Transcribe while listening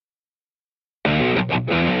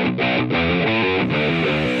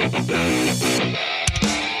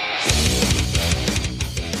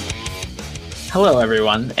Hello,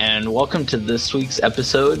 everyone, and welcome to this week's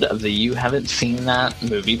episode of the You Haven't Seen That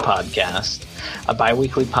Movie podcast, a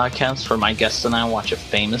bi-weekly podcast where my guests and I watch a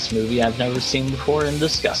famous movie I've never seen before and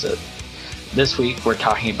discuss it. This week, we're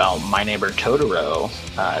talking about My Neighbor Totoro,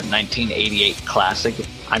 a 1988 classic.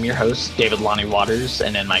 I'm your host, David Lonnie Waters,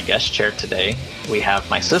 and in my guest chair today, we have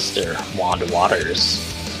my sister, Wanda Waters.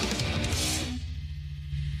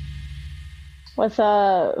 What's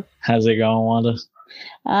up? How's it going, Wanda?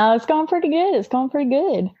 It's going pretty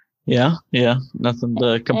good. Yeah? Nothing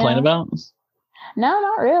to complain about? No,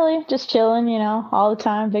 not really. Just chilling, all the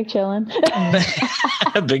time. Big chilling.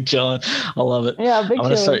 Big chilling. I love it. Yeah, big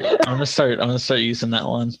chilling. I'm gonna start using that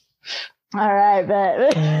one. All right,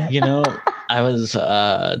 bet.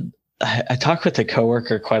 I talk with a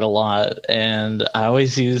coworker quite a lot, and I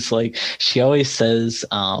always use she always says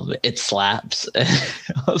it slaps.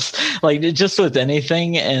 Just with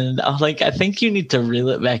anything, and I'm like, I think you need to reel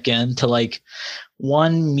it back into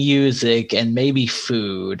one, music, and maybe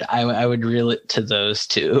food. I would reel it to those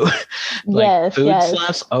two. Food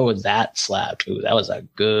slaps. Oh, that slapped. Ooh, that was a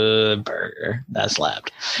good burger. That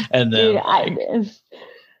slapped. And then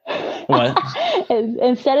what?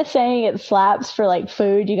 Instead of saying it slaps for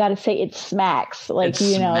food, you got to say it smacks.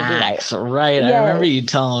 Smacks, right? Yeah. I remember you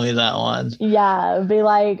telling me that one. Yeah, be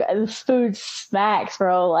like, this food smacks,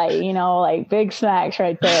 bro. Big smacks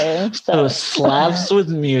right there. So slaps with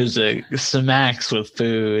music, smacks with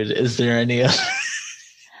food. Is there any other?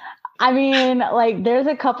 I mean, there's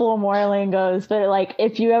a couple of more lingos, but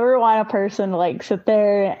if you ever want a person to sit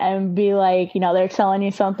there and be they're telling you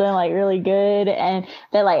something really good, and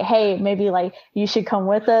they're hey, maybe you should come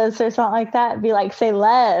with us or something like that, be say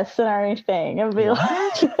less and everything, and be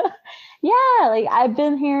yeah, I've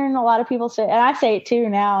been hearing a lot of people say, and I say it too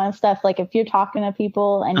now and stuff. If you're talking to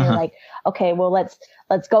people and you're okay, well, let's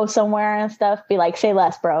go somewhere and stuff, be say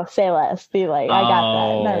less, bro, say less, be I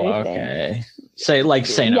got that and everything. Okay. Say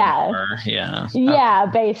no more. Yeah. Yeah,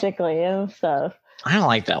 basically and stuff. I don't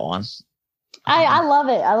like that one. I love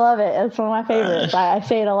it. It's one of my favorites. I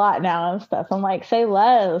say it a lot now and stuff. I'm say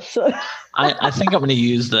less. I think I'm going to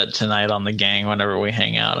use that tonight on the gang whenever we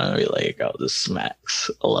hang out. I'm going to be oh, this smacks.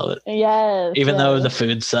 I love it. Yes. Even though the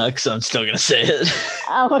food sucks, I'm still going to say it.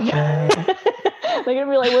 Oh my God. They're going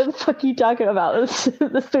to be what the fuck are you talking about? This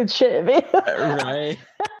food shit, man.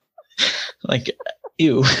 Right.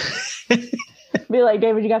 Ew. Be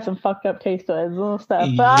David, you got some fucked up taste buds and stuff.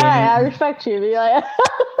 But all right, I respect you. Be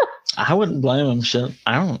I wouldn't blame him. Shit,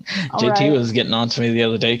 I don't. JT was getting on to me the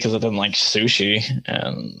other day because I didn't like sushi,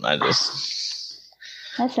 and I just.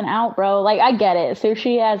 Listen out, bro. I get it.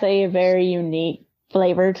 Sushi has a very unique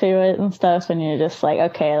flavor to it and stuff, and you're just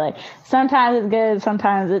okay. Sometimes it's good,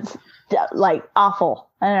 sometimes it's awful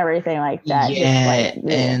and everything like that. Yeah,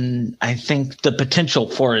 and I think the potential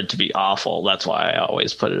for it to be awful. That's why I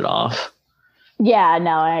always put it off. Yeah,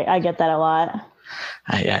 no, I get that a lot.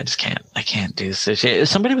 I just can't. I can't do sushi.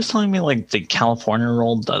 Somebody was telling me the California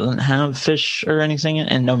roll doesn't have fish or anything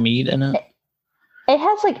and no meat in it. It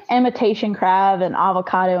has imitation crab and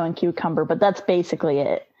avocado and cucumber, but that's basically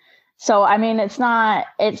it. So I mean, it's not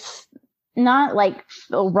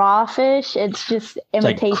raw fish. It's just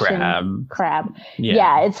imitation crab.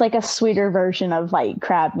 Yeah, it's a sweeter version of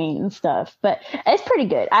crab meat and stuff. But it's pretty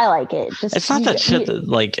good. I like it. It's not that shit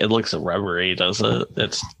that it looks rubbery, does it?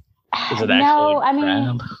 Is it actually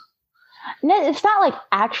crab? No, it's not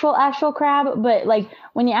actual crab, but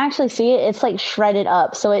when you actually see it, it's shredded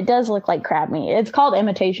up, so it does look like crab meat. It's called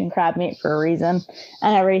imitation crab meat for a reason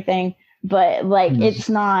and everything. But it's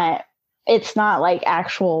not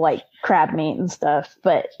actual crab meat and stuff.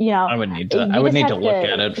 But I would need to look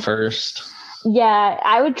at it first. Yeah,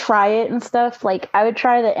 I would try it and stuff. I would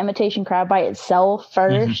try the imitation crab by itself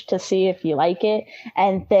first to see if you like it,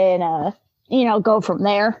 and then go from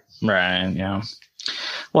there. Right. Yeah.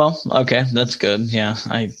 Well, okay, that's good. Yeah,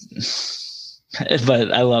 but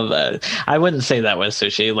I love that. I wouldn't say that with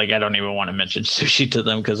sushi. I don't even want to mention sushi to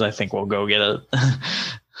them because I think we'll go get it.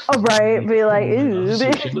 Oh, right. Be ooh.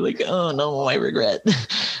 Sushi, be oh no, I regret.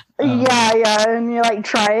 Yeah, and you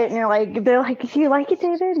try it, and you're they're do you like it,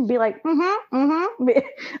 David? And be mm-hmm.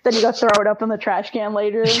 Then you go throw it up in the trash can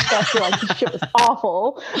later and stuff. You're this shit was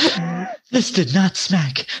awful. This did not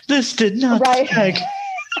smack. This did not smack.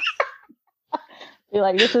 Be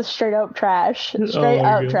this is straight up trash. Straight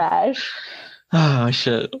up trash. Oh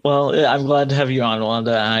shit. Well, yeah, I'm glad to have you on,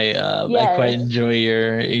 Wanda. I quite Yes. enjoy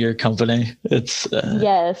your company. It's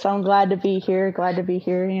Yes, I'm glad to be here. Glad to be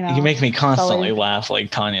here. you make me It's constantly always, laugh like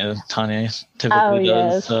Tanya oh, typically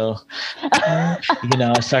does. yes. So I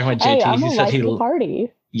was talking with Hey, JT. I'm He a said life of the party.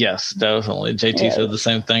 yes, definitely. JT said the Yes.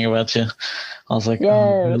 same thing about you. I was like,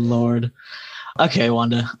 oh good Yes. lord. Okay,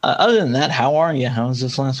 Wanda. Other than that, how are you? How was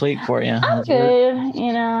this last week for you? I'm How's work? good.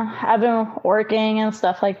 I've been working and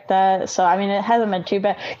stuff like that. So, I mean, it hasn't been too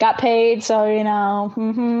bad. Got paid. So,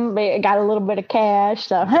 but got a little bit of cash.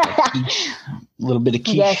 So, Quiche. A little bit of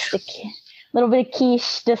yes, quiche. little bit of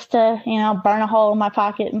quiche just to, burn a hole in my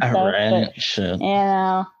pocket and All stuff. right. But, Shit. you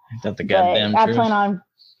know, Ain't that the but goddamn I truth? plan on,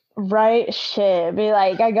 right? Shit. Be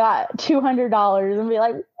like, I got $200 and be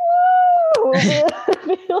like, woo!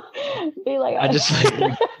 be like, I just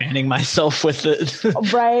like fanning myself with it.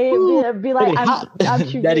 right? Ooh, Be like, pretty hot. I'm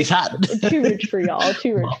too Daddy's rich, hot. too rich for y'all,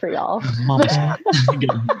 too rich for y'all. Mama's hot.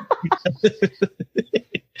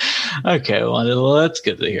 Okay, well, that's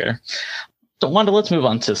good to hear. So, Wanda, let's move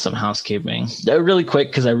on to some housekeeping. Really quick,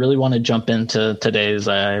 because I really want to jump into today's.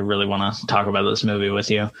 I really want to talk about this movie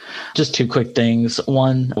with you. Just two quick things.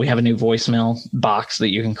 One, we have a new voicemail box that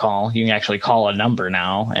you can call. You can actually call a number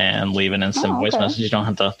now and leave an instant voice message. You don't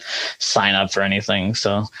have to sign up for anything.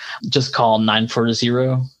 So just call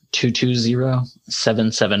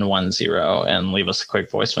 940-220-7710 and leave us a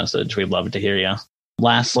quick voice message. We'd love to hear you.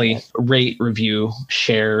 Lastly, rate, review,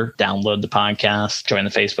 share, download the podcast, join the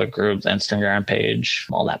Facebook group, the Instagram page,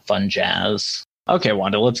 all that fun jazz. Okay,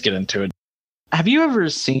 Wanda, let's get into it. Have you ever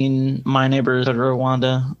seen My Neighbor Totoro,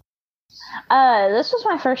 Wanda? This was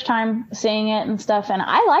my first time seeing it and stuff, and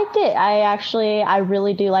I liked it. I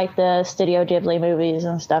really do like the Studio Ghibli movies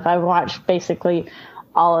and stuff. I've watched basically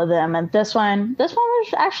all of them, and this one was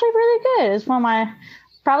actually really good. It's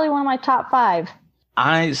probably one of my top 5.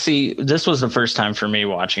 I see. This was the first time for me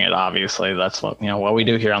watching it. Obviously, that's what we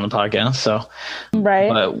do here on the podcast. So, right.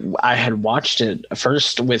 But I had watched it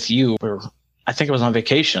first with you. I think it was on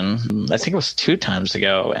vacation. I think it was 2 times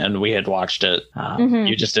ago, and we had watched it.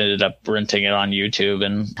 You just ended up renting it on YouTube,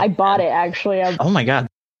 and I bought it actually. Oh my god.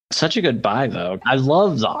 Such a good buy, though. I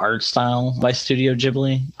love the art style by Studio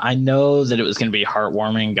Ghibli. I know that it was going to be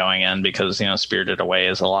heartwarming going in because, Spirited Away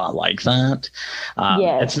is a lot like that.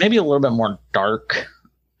 Yes. It's maybe a little bit more dark,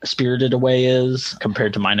 Spirited Away is,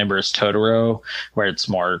 compared to My Neighbor is Totoro, where it's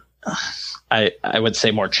more, I would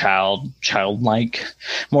say more childlike,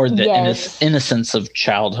 more the innocence of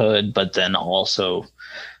childhood, but then also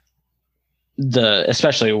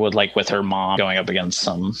especially with her mom going up against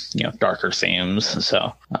some darker themes,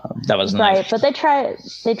 so that was nice. Right, but they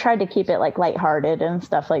tried to keep it like lighthearted and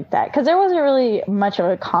stuff like that because there wasn't really much of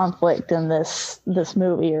a conflict in this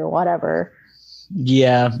movie or whatever.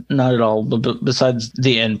 Yeah, not at all. But besides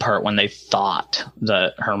the end part when they thought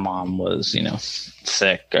that her mom was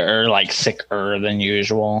sick or like sicker than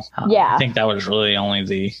usual, I think that was really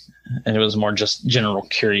only it was more just general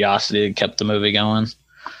curiosity that kept the movie going.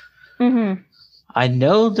 I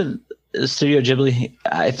know that Studio Ghibli,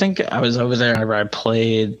 I think I was over there whenever I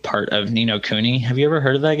played part of Ni no Kuni. Have you ever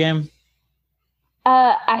heard of that game?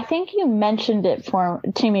 I think you mentioned it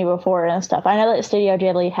to me before and stuff. I know that Studio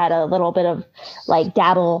Ghibli had a little bit of like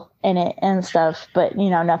dabble in it and stuff, but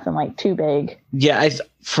nothing like too big. Yeah,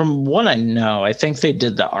 from what I know, I think they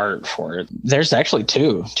did the art for it. There's actually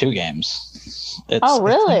two games. Oh,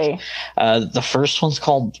 really? The first one's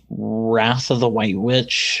called Wrath of the White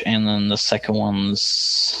Witch, and then the second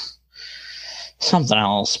one's something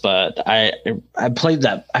else. But I played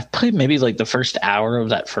that. I've played maybe like the first hour of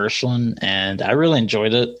that first one, and I really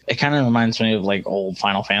enjoyed it. It kind of reminds me of like old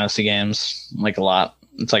Final Fantasy games, like a lot.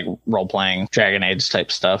 It's like role playing, Dragon Age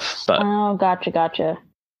type stuff. But oh, gotcha.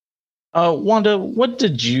 Wanda,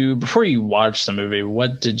 before you watched the movie,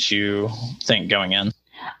 what did you think going in?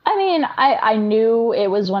 I mean, I knew it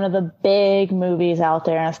was one of the big movies out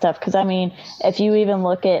there and stuff. Because, I mean, if you even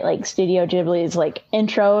look at, like, Studio Ghibli's, like,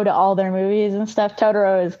 intro to all their movies and stuff,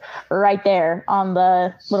 Totoro is right there on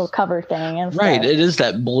the little cover thing and stuff. Right. It is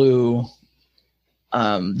that blue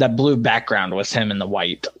background with him in the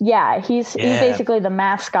white. Yeah, he's basically the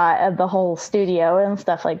mascot of the whole studio and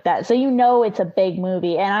stuff like that. So it's a big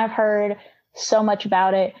movie. And I've heard so much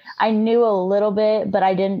about it. I knew a little bit, but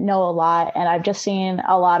I didn't know a lot, and I've just seen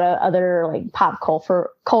a lot of other like pop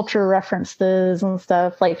culture references and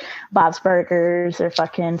stuff, like Bob's Burgers or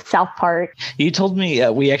fucking South Park. You told me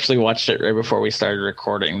we actually watched it right before we started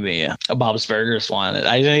recording the Bob's Burgers one.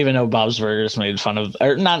 I didn't even know Bob's Burgers made fun of,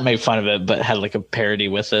 or not made fun of it, but had like a parody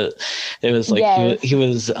with it. It was like he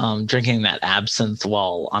was drinking that absinthe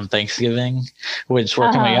while on Thanksgiving, which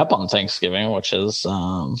we're coming up on Thanksgiving, which is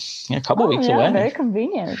a couple weeks away. Very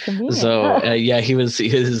convenient. So he was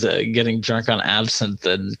getting drunk on absinthe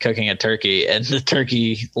and cooking a turkey, and the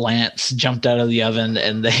turkey lance jumped out of the oven,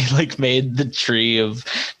 and they like made the tree of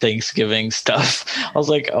Thanksgiving stuff. I was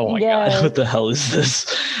like, oh my god, what the hell is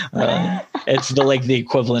this? It's the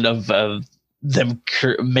equivalent of them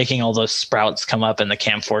making all those sprouts come up in the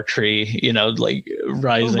camphor tree, like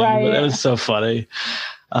rising. Right. But it was so funny.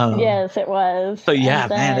 Yes, it was. So yeah,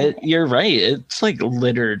 man, you're right. It's like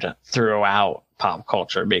littered throughout pop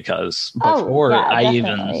culture, because before I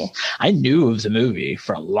knew of the movie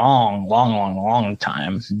for a long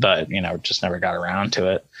time, but just never got around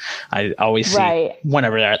to it. I always see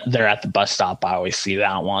whenever they're at the bus stop, I always see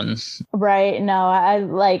that one. Right. No,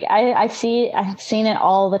 I've seen it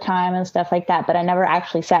all the time and stuff like that, but I never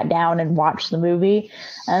actually sat down and watched the movie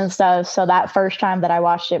and stuff. So that first time that I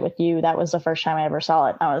watched it with you, that was the first time I ever saw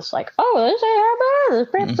it. I was like, oh, this ain't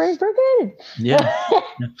bad. It's pretty good. Yeah.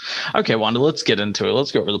 Okay, Wanda, let's get into it.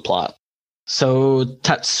 Let's go over the plot. So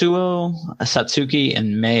Tatsuo, Satsuki,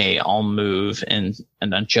 and Mei all move and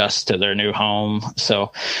adjust to their new home.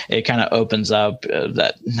 So it kind of opens up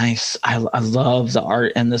that nice. I love the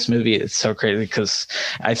art in this movie. It's so crazy because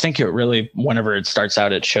I think it really, whenever it starts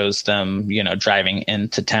out, it shows them, driving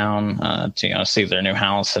into town to see their new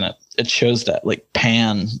house, and it shows that like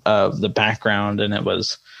pan of the background, and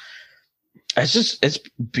it's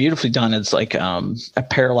beautifully done. It's like a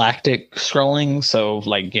parallactic scrolling. So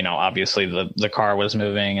like, obviously the car was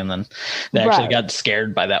moving, and then they actually got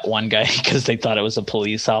scared by that one guy because they thought it was a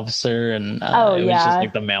police officer, and it was just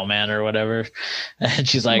like the mailman or whatever. And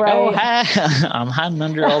she's like, oh, hi, I'm hiding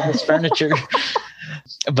under all this furniture.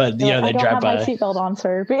 But they drive by. I don't have my seatbelt on,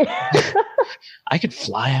 sir. I could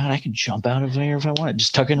fly out. I could jump out of there if I wanted.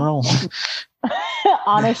 Just tuck and roll.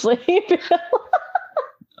 Honestly.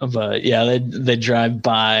 But yeah, they drive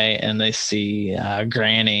by and they see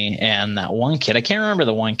Granny and that one kid. I can't remember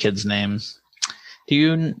the one kid's name. Do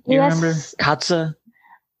you remember Katsa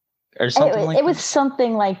or something like that? It was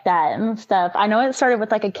something like that and stuff. I know it started with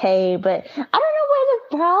like a K, but I don't know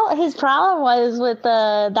what his problem was with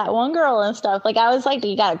that one girl and stuff. Like I was like, do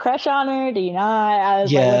you got a crush on her? Do you not? I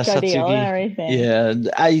was like, what's your deal and everything? Yeah,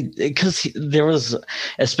 because there was,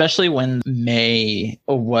 especially when Mei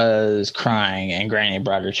was crying and Granny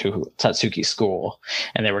brought her to Satsuki's school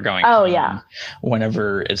and they were going home.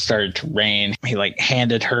 Whenever it started to rain, he like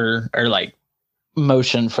handed her or like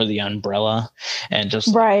motioned for the umbrella and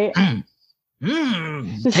just take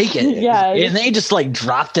it. And they just like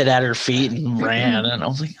dropped it at her feet and ran. And I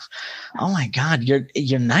was like, oh my God,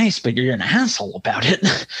 you're nice, but you're an asshole about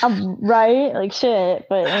it. Right? Like shit.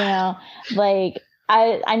 But like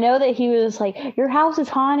I know that he was like, your house is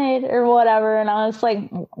haunted or whatever. And I was like,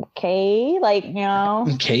 okay, like,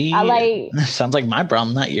 okay. I like, sounds like my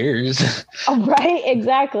problem, not yours. Right.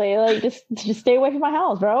 Exactly. Like just stay away from my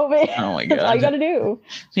house, bro. But oh my God. That's all you got to do.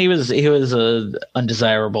 He was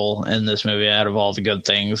undesirable in this movie. Out of all the good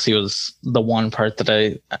things, he was the one part that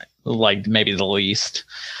I liked maybe the least.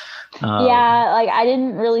 Like I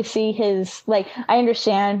didn't really see his, like, I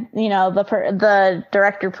understand, the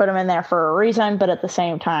director put him in there for a reason, but at the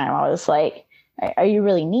same time, I was like, are you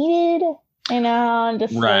really needed? And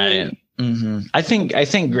just right. Like, mm-hmm. I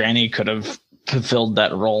think Granny could have fulfilled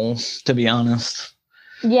that role, to be honest.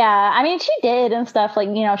 Yeah, I mean, she did and stuff. Like,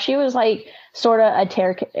 she was like sort of a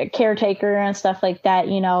caretaker and stuff like that,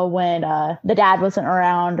 when the dad wasn't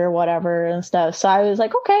around or whatever and stuff. So I was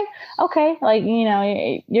like, okay. Like,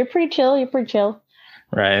 you're pretty chill.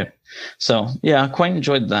 Right. So, yeah, quite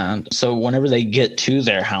enjoyed that. So whenever they get to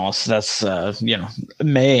their house, that's,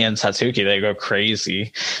 Mei and Satsuki, they go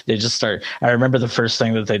crazy. They just start. I remember the first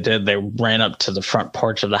thing that they did, they ran up to the front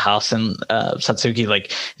porch of the house, and Satsuki,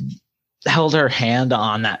 like, held her hand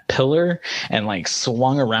on that pillar and like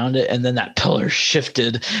swung around it, and then that pillar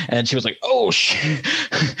shifted and she was like, oh shit.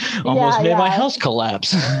 Almost made my house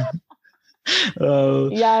collapse. That'd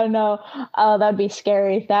be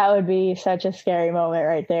scary. That would be such a scary moment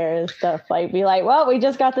right there and stuff. Like be like, well, we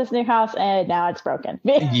just got this new house and now it's broken.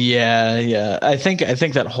 yeah I think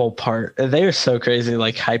that whole part, they were so crazy,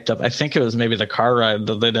 like hyped up. I think it was maybe the car ride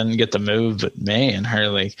that they didn't get to move, but Mei and her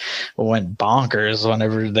like went bonkers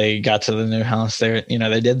whenever they got to the new house. They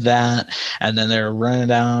did that, and then they were running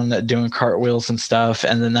down doing cartwheels and stuff,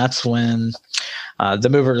 and then that's when the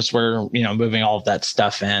movers were, moving all of that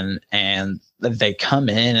stuff in, and they come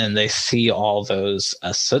in and they see all those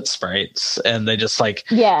soot sprites, and they just like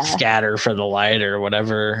scatter for the light or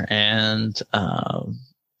whatever. And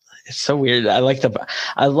it's so weird.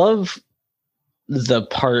 I love the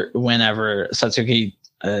part whenever Satsuki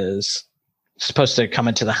is supposed to come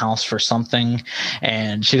into the house for something,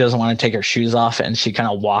 and she doesn't want to take her shoes off, and she kind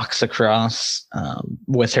of walks across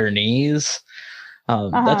with her knees.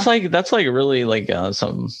 That's really like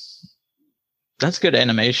that's good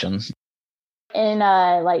animation. In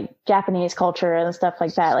like Japanese culture and stuff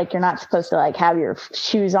like that, like you're not supposed to like have your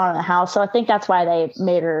shoes on in the house. So I think that's why they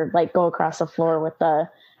made her like go across the floor with the.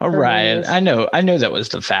 Right. Knees. I know that was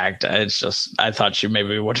the fact. It's just, I thought she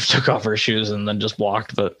maybe would have took off her shoes and then just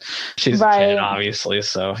walked, but she's a kid, obviously.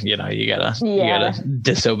 So, you gotta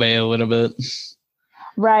disobey a little bit.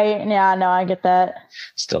 Right. Yeah, no, I get that.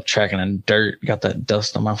 Still tracking in dirt. Got that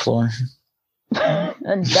dust on my floor.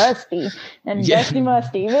 And dusty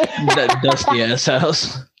musty. Dusty ass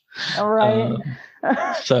house. All right.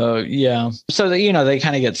 So they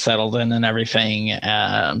kind of get settled in and everything.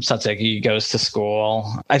 Satsuki goes to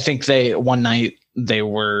school. I think one night they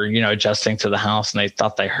were adjusting to the house, and they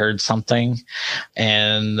thought they heard something,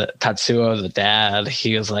 and Tatsuo, the dad,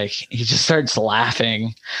 he just starts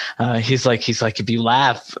laughing. He's like if you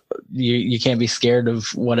laugh, you can't be scared of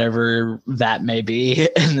whatever that may be.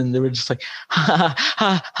 And then they were just like ha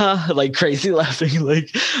ha ha, like crazy laughing, like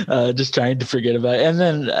just trying to forget about it. And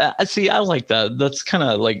then I like that. That's kind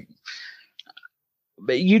of like,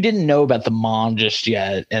 but you didn't know about the mom just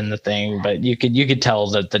yet in the thing, but you could tell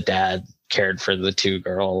that the dad cared for the two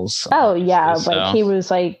girls. Oh yeah, but he was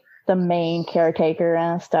like the main caretaker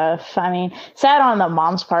and stuff. I mean, sad on the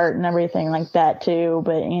mom's part and everything like that too.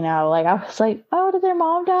 But like I was like, oh, did their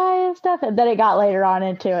mom die and stuff? And then it got later on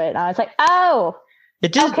into it, and I was like, oh,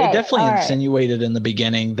 it did. Okay, it definitely insinuated in the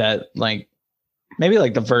beginning that like maybe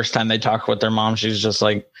like the first time they talked with their mom, she was just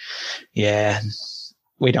like, yeah,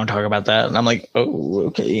 we don't talk about that. And I'm like, oh,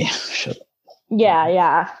 okay, shut up.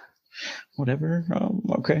 Yeah. Whatever.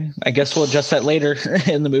 Okay. I guess we'll adjust that later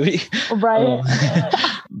in the movie. Right.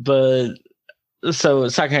 But so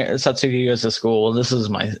Satsuki goes to school. And this is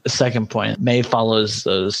my second point. Mei follows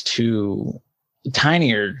those two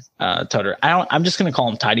tinier Totoro. I'm just going to call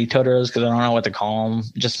them tiny Totoros because I don't know what to call them.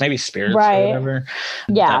 Just maybe spirits or whatever.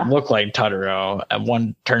 Yeah. That look like Totoro. And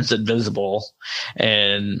one turns invisible,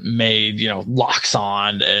 and Mei, locks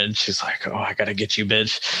on, and she's like, oh, I got to get you,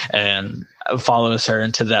 bitch. And follows her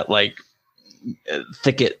into that like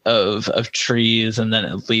thicket of trees, and then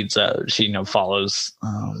it leads out. She follows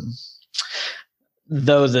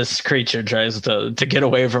though this creature tries to get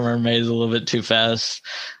away from her. May's a little bit too fast.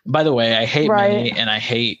 By the way, I hate May, and I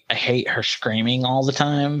hate her screaming all the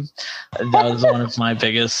time. That was one of my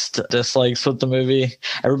biggest dislikes with the movie.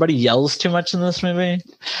 Everybody yells too much in this movie.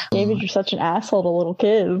 David, you're such an asshole to little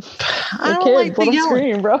kids. I don't like the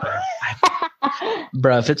scream, bro.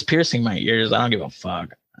 Bro, if it's piercing my ears, I don't give a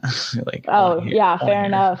fuck. Like, fair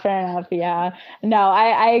enough. Yeah, no,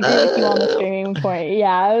 I agree with you on the screaming point.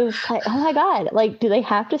 Yeah, I was like, oh my god, like, do they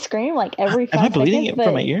have to scream like every 5 seconds? Am I bleeding it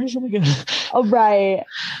from my ears? Oh my god. Oh right,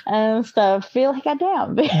 and stuff. Feel like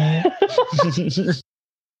goddamn.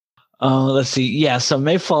 Let's see. Yeah, so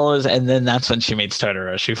Mei follows, and then that's when she meets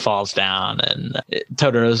Totoro. She falls down, and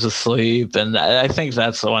Totoro's asleep. And I think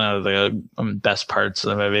that's one of the best parts of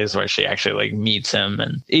the movie is where she actually like meets him.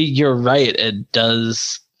 And you're right, it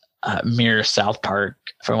does mirror South Park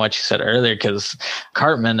from what you said earlier, because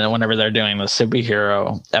Cartman, and whenever they're doing the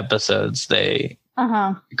superhero episodes,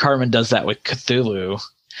 Cartman does that with Cthulhu.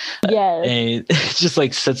 Yes. He just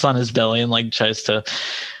like sits on his belly and like tries to,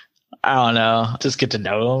 I don't know, just get to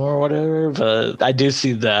know him or whatever. But I do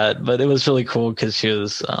see that. But it was really cool because she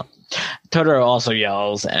was Totoro also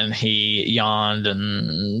yells, and he yawned,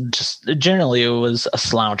 and just generally it was a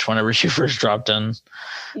slouch whenever she first dropped in.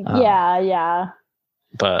 Yeah.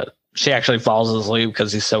 But she actually falls asleep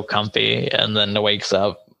because he's so comfy, and then wakes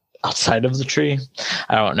up outside of the tree.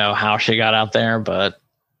 I don't know how she got out there, but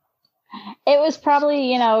it was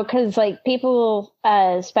probably, because like people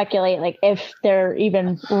speculate like if they're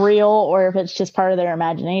even real or if it's just part of their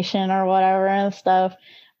imagination or whatever and stuff.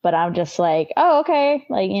 But I'm just like, oh, okay.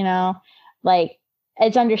 Like, like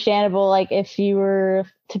it's understandable. Like if you were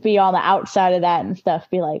to be on the outside of that and stuff,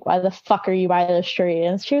 be like, why the fuck are you by this tree?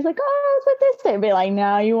 And she was like, oh, it's like this day. Be like,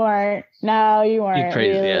 no, you weren't. You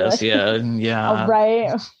crazy. Really. Yes. Yeah. Oh,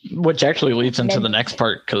 right. Which actually leads into the next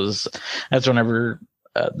part, because that's whenever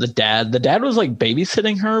the dad was like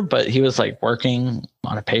babysitting her, but he was like working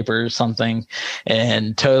on a paper or something,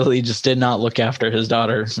 and totally just did not look after his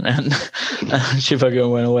daughter. And she fucking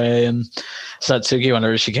went away. And Satsuki,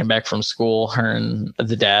 whenever she came back from school, her and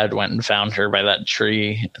the dad went and found her by that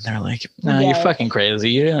tree. And they're like, "No, you're fucking crazy.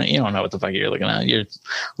 You don't know what the fuck you're looking at. You're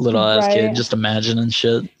little ass kid just imagining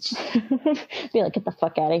shit." Be like, "Get the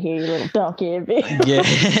fuck out of here, you little donkey." Yeah,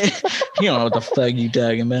 you don't know what the fuck you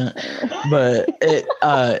talking about. But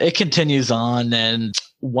it continues on, and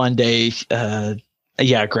one day,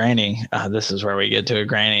 Granny, this is where we get to it.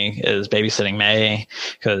 Granny is babysitting May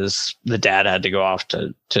because the dad had to go off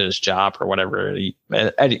to his job or whatever.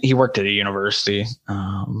 He worked at a university,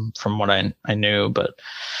 from what I knew, but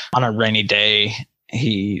on a rainy day,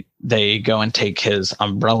 they go and take his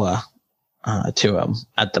umbrella to him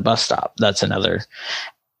at the bus stop. That's another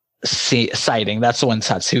sighting. That's the one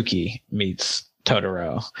Satsuki meets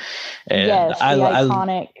Totoro. And yes, the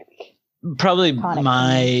iconic. Probably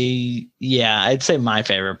I'd say my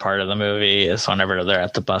favorite part of the movie is whenever they're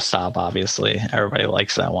at the bus stop. Obviously, everybody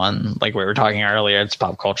likes that one. Like we were talking earlier, it's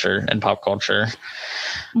pop culture,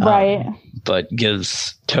 right? But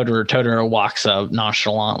gives Totoro walks up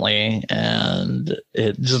nonchalantly and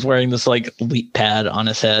just wearing this like leap pad on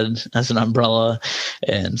his head as an umbrella,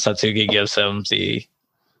 and Satsuki gives him the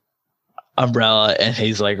umbrella, and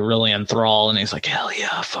he's like really enthralled, and he's like, "Hell yeah,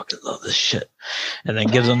 I fucking love this shit," and then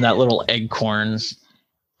gives him that little acorn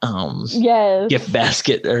gift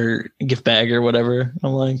basket or gift bag or whatever.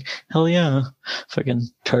 I'm like, hell yeah, fucking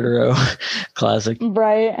Totoro. Classic.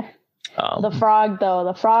 Right. The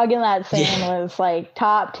frog in that scene was like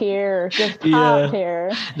top tier, just top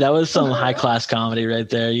tier. That was some high class comedy right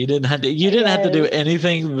there. You didn't have to do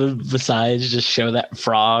anything besides just show that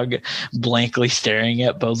frog blankly staring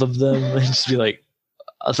at both of them and just be like,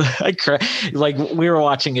 I cry. Like we were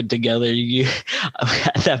watching it together.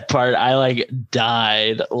 At that part, I like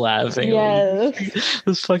died laughing. Yes.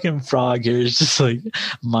 This fucking frog here is just like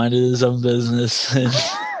minding his own business.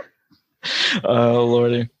 Oh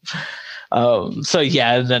Lordy. So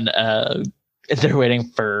yeah, and then they're waiting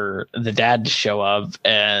for the dad to show up,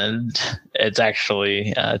 and it's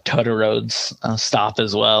actually Totoro's stop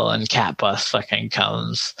as well, and Cat Bus fucking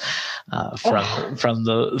comes from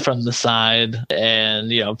the side,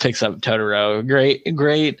 and picks up Totoro.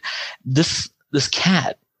 Great. This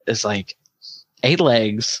cat is like 8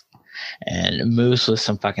 legs and moves with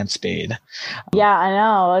some fucking speed. Yeah, I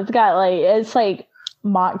know. It's like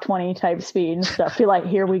Mach 20 type speed and stuff. Be like,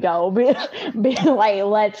 here we go. Be like,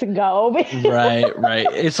 let's go. Right.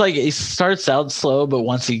 It's like he starts out slow, but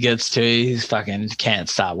once he gets to it, he fucking can't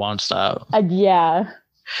stop, won't stop. Yeah.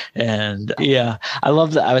 And yeah, I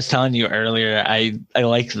love that. I was telling you earlier, I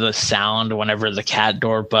like the sound whenever the cat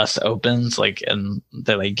door bus opens, like, and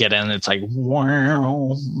they like get in, it's like,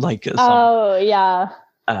 wow, like, yeah.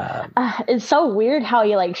 It's so weird how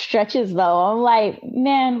he like stretches though. I'm like,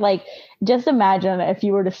 man, like, just imagine if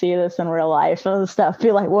you were to see this in real life and stuff,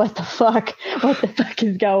 be like, what the fuck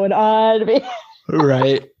is going on?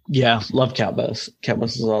 Right. Yeah. Love Cat Bus. Cat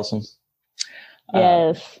Bus is awesome.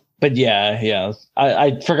 Yes. But yeah.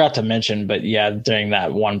 I forgot to mention, but yeah, during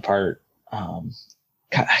that one part,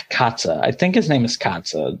 Katsa, I think his name is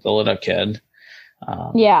Katsa, the little kid.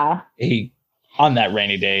 He, on that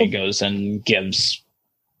rainy day, goes and gives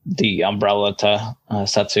the umbrella to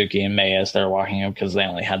Satsuki and Mei as they're walking up because they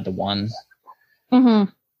only had the one. Mm-hmm.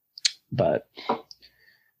 But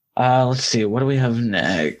let's see, what do we have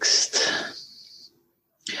next?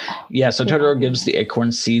 Yeah, so Totoro gives the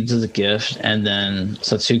acorn seeds as a gift, and then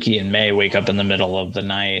Satsuki and Mei wake up in the middle of the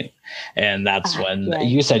night, and that's when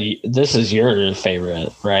you said this is your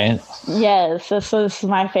favorite, right? Yes, this was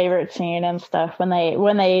my favorite scene and stuff when they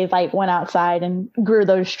like went outside and grew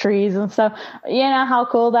those trees and stuff. You know how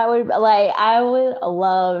cool that would be? Like, I would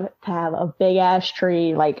love to have a big ass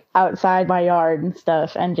tree like outside my yard and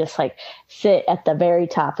stuff, and just like sit at the very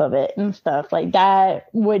top of it and stuff. Like that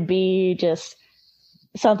would be just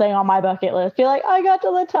something on my bucket list. Be like, I got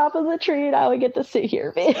to the top of the tree and I would get to sit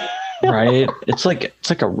here. Right. It's like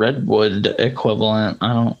a redwood equivalent.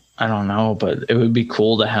 I don't know, but it would be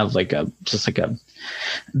cool to have like a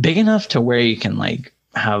big enough to where you can like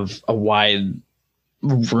have a wide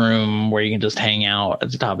room where you can just hang out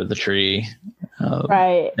at the top of the tree.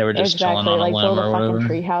 Right. They were just chilling on a limb or whatever.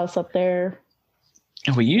 Tree house up there.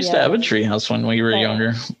 We used to have a tree house when we were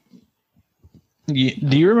younger. Do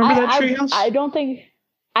you remember that tree house? I don't think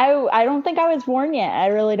I was born yet. I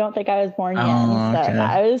really don't think I was born yet.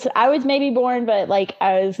 Okay. I was maybe born, but like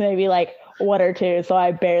I was maybe like one or two, so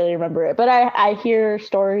I barely remember it. But I hear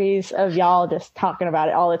stories of y'all just talking about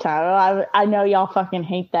it all the time. I know y'all fucking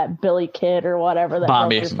hate that Billy Kid or whatever. That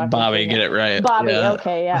Bobby, get it right. Bobby, yeah.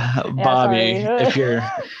 Okay, yeah. Bobby,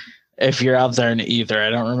 if you're out there in the ether, I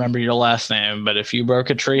don't remember your last name, but if you broke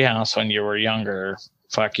a treehouse when you were younger,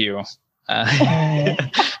 fuck you.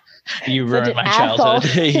 You ruined my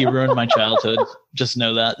childhood. You ruined my childhood. Just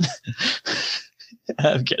know that.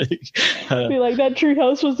 I'm kidding. Be like, that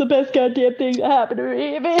treehouse was the best goddamn thing that happened to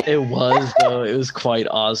me. It was, though. It was quite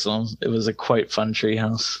awesome. It was a quite fun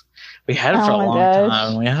treehouse. We had it for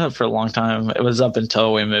a long time. It was up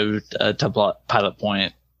until we moved to Pilot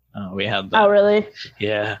Point. We had that. Oh, really?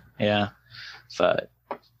 Yeah. But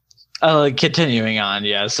continuing on,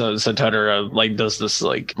 yeah. So Totoro like does this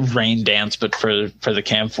like rain dance, but for the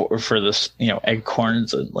camp for this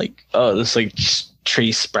acorns and like this like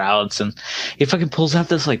tree sprouts, and he fucking pulls out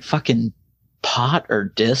this like fucking pot or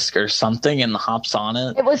disc or something and hops on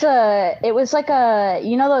it. It was like a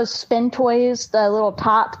those spin toys, the little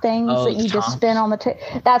top things that you just spin on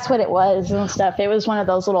the that's what it was and stuff. It was one of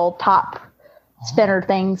those little top spinner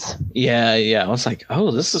things. Yeah. I was like, oh,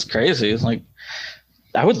 this is crazy. It's like,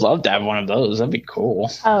 I would love to have one of those. That'd be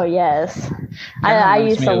cool. Oh, yes. I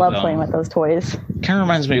used to love playing with those toys. Kind of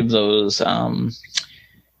reminds me of those.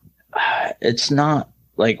 It's not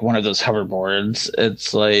like one of those hoverboards.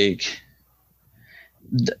 It's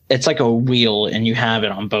like a wheel, and you have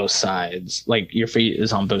it on both sides. Like your feet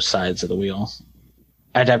is on both sides of the wheel.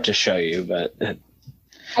 I'd have to show you, but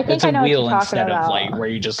I think I know wheel what you're instead talking of about. like where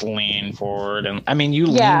you just lean forward, and I mean you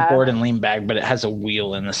lean forward and lean back, but it has a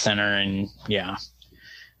wheel in the center, and yeah.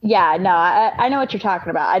 Yeah, no, I know what you're talking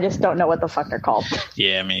about. I just don't know what the fuck they're called.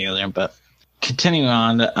 Yeah, me either. But continuing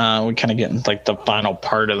on, we kind of get into like the final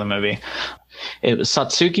part of the movie. It was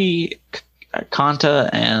Satsuki, Kanta,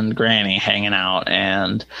 and Granny hanging out,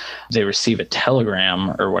 and they receive a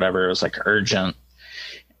telegram or whatever. It was like urgent.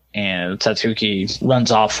 And Satsuki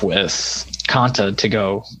runs off with Kanta to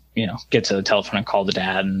go, get to the telephone and call the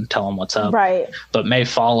dad and tell him what's up. Right. But May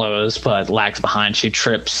follows, but lags behind. She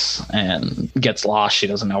trips and gets lost. She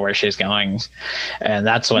doesn't know where she's going. And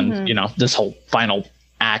that's when, this whole final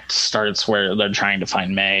act starts where they're trying to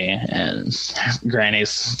find May, and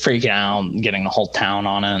Granny's freaking out, getting the whole town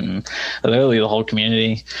on it, and literally the whole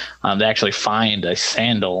community. They actually find a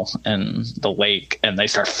sandal in the lake, and they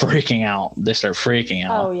start freaking out.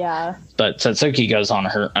 Oh, yeah. But Satsuki goes on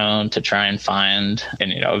her own to try and find,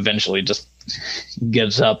 and eventually just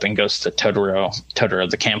gives up and goes to Totoro,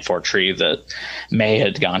 the camphor tree that May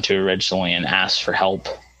had gone to originally, and asks for help.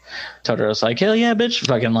 Totoro's like, hell yeah, bitch.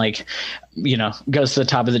 Fucking like, goes to the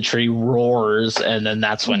top of the tree, roars, and then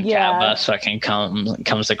that's when Cat Bus fucking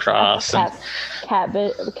comes across. Cat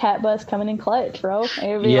Bus coming in clutch, bro. Like,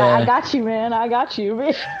 I got you, man. I got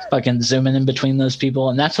you. Fucking zooming in between those people.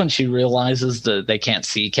 And that's when she realizes that they can't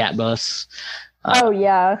see Cat Bus. Oh,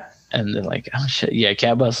 yeah. And they're like, oh shit, yeah,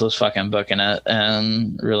 Cat Bus was fucking booking it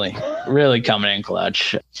and really, really coming in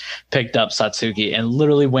clutch. Picked up Satsuki and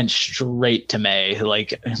literally went straight to May,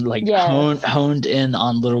 honed in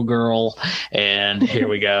on little girl, and here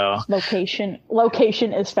we go.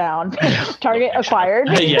 Location is found. Target acquired.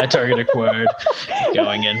 Yeah, target acquired.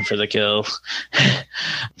 Going in for the kill.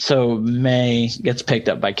 So May gets picked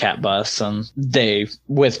up by Cat Bus, and they,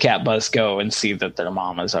 with Cat Bus, go and see that their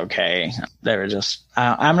mom is okay. They were just,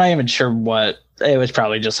 I'm not even sure what. It was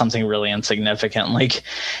probably just something really insignificant, like,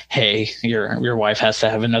 hey, your wife has to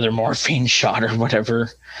have another morphine shot or whatever.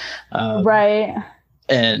 Right.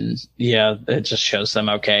 And yeah, it just shows them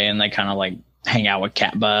okay, and they kind of like hang out with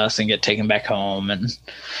Cat Bus and get taken back home, and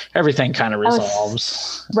everything kind of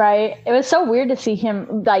resolves. Right. It was so weird to see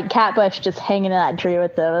him, like, Cat Bus just hanging in that tree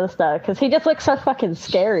with them and stuff, because he just looks so fucking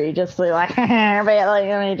scary, just like,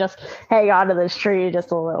 let me just hang on to this tree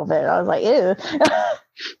just a little bit. I was like, ew.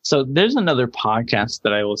 So there's another podcast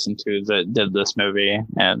that I listened to that did this movie,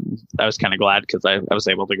 and I was kind of glad because I was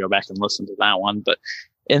able to go back and listen to that one. But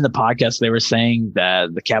in the podcast, they were saying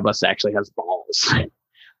that the Cat Bus actually has balls.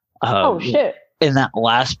 Oh, shit. In that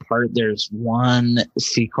last part, there's one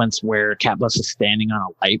sequence where Cat Bus is standing on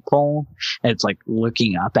a light pole, and it's like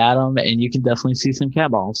looking up at him, and you can definitely see some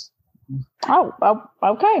cat balls. Oh,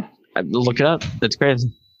 okay. Look it up. That's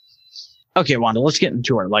crazy. Okay, Wanda, let's get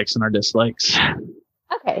into our likes and our dislikes.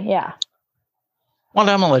 Okay, yeah.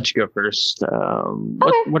 Wanda, I'm going to let you go first.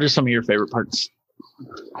 What are some of your favorite parts?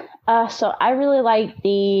 So I really like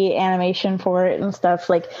the animation for it and stuff.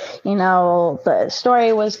 Like, the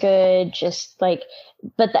story was good,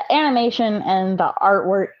 but the animation and the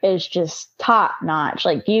artwork is just top notch.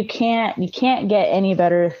 Like, you can't get any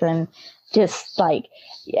better than just like,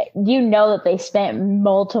 you know that they spent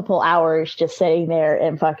multiple hours just sitting there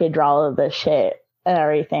and fucking draw all of this shit and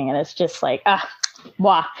everything. And it's just like,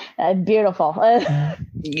 wow, beautiful.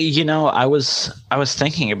 You know, I was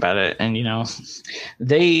thinking about it, and you know,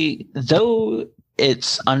 though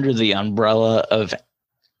it's under the umbrella of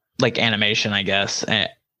like animation, I guess,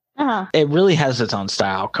 it really has its own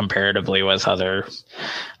style comparatively with other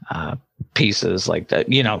pieces like that.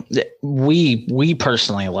 You know, we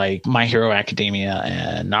personally like My Hero Academia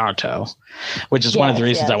and Naruto, which is one of the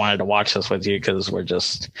reasons I wanted to watch this with you, because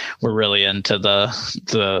we're really into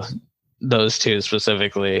those two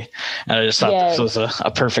specifically, and I just thought this was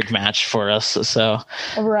a perfect match for us. So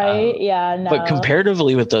right, but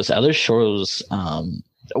comparatively with those other shows,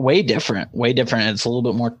 way different. It's a little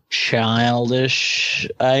bit more childish,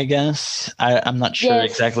 I guess. I'm not sure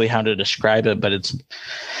exactly how to describe it, but it's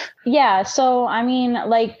so I mean,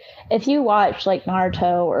 like, if you watch like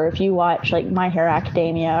Naruto, or if you watch like My Hero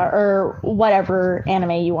Academia, or whatever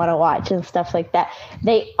anime you want to watch and stuff like that,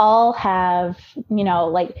 they all have, you know,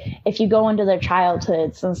 like, if you go into their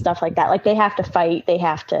childhoods and stuff like that, like, they have to fight, they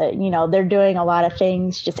have to, you know, they're doing a lot of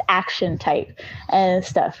things, just action type and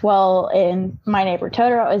stuff. Well, in My Neighbor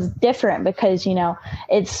Totoro is different, because, you know,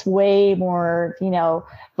 it's way more, you know,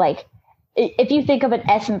 like, if you think of an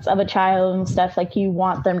essence of a child and stuff, like, you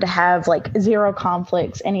want them to have like zero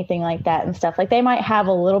conflicts, anything like that and stuff. Like, they might have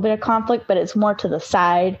a little bit of conflict, but it's more to the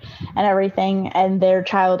side and everything. And their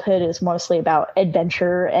childhood is mostly about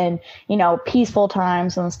adventure and, you know, peaceful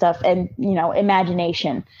times and stuff, and, you know,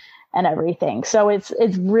 imagination and everything. So it's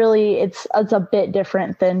really, it's a bit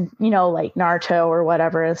different than, you know, like Naruto or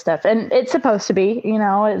whatever and stuff. And it's supposed to be, you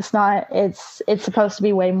know, it's not, it's supposed to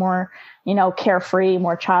be way more, you know, carefree,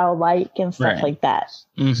 more childlike and stuff like that.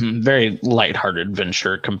 Mm-hmm. Very lighthearted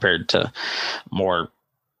adventure compared to more,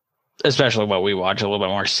 especially what we watch, a little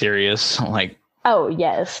bit more serious, like, oh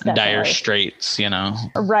yes, definitely. Dire Straits, you know.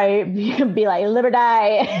 Right. Be like, live or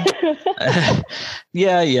die.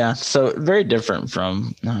 Yeah. So very different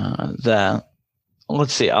from that.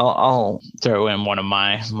 Let's see. I'll throw in one of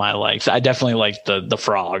my likes. I definitely like the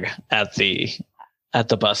frog at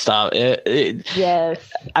the bus stop. Yes.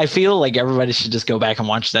 I feel like everybody should just go back and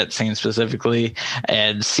watch that scene specifically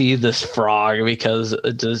and see this frog, because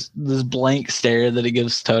it just, this blank stare that he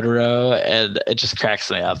gives Totoro, and it just cracks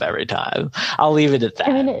me up every time. I'll leave it at that.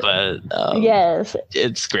 I mean, but yes,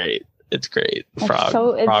 it's great. It's great. Frog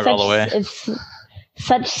all the way. It's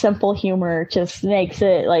such simple humor, just makes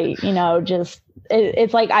it like, you know, just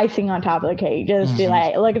it's like icing on top of the cake. Just be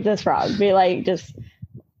like, look at this frog. Be like, just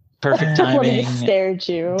perfect timing. Stare at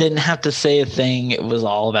you. Didn't have to say a thing. It was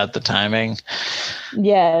all about the timing.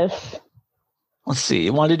 Yes. Let's see.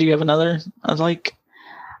 Did you have another? I was like,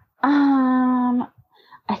 I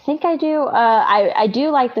think I do. I do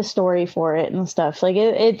like the story for it and stuff. Like,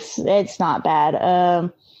 it's not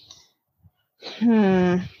bad.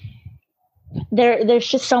 There's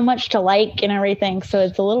just so much to like and everything, so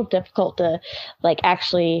it's a little difficult to like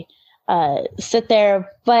actually sit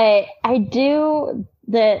there. But I do.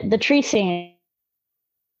 The tree scene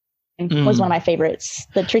was one of my favorites.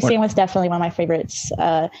 The tree scene was definitely one of my favorites.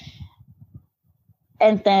 And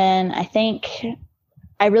then I think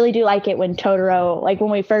I really do like it when Totoro, like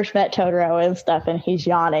when we first met Totoro and stuff, and he's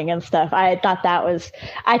yawning and stuff. I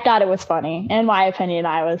thought it was funny. In my opinion,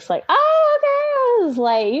 I was like, oh, okay. I was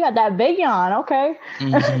like, you got that big yawn. Okay.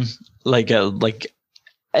 Mm-hmm. like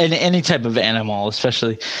any type of animal,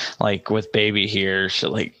 especially like with baby here,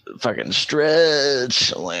 she'll like fucking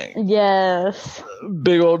stretch, like, yes,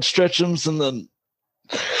 big old stretchums, and then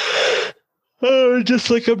just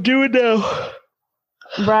like I'm doing now.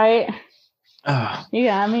 Right. You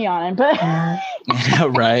got me yawning, but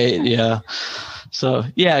right, yeah. So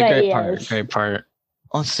yeah, but great part.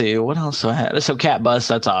 Let's see, what else do I had? So Cat Bus,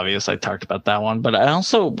 that's obvious. I talked about that one, but I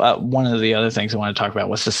also one of the other things I want to talk about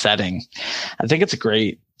was the setting. I think it's a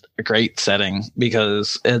great setting,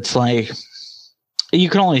 because it's like, you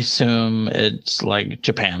can only assume it's like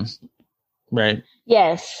Japan, right?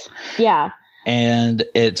 Yes. Yeah. And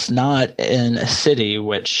it's not in a city,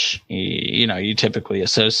 which, you know, you typically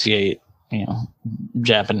associate, you know,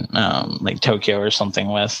 Japan, like Tokyo or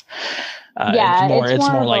something with. It's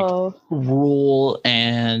more like rural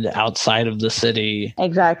and outside of the city.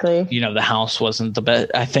 Exactly. You know, the house wasn't the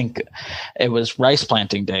best. I think it was rice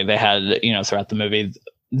planting day. They had, you know, throughout the movie,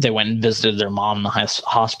 they went and visited their mom in the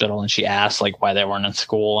hospital, and she asked like why they weren't in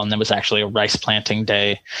school, and there was actually a rice planting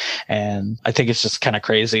day. And I think it's just kind of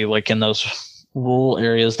crazy, like in those rural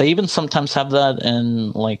areas. They even sometimes have that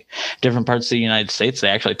in like different parts of the United States. They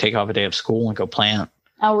actually take off a day of school and go plant.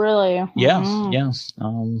 Oh, really? Yeah, Mm. yeah.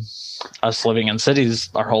 Us living in cities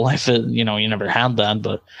our whole life, you never had that,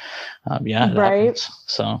 but yeah, it Right. happens.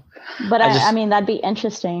 So But I I just, mean, that'd be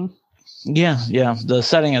interesting. yeah. The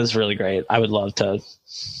setting is really great. I would love to.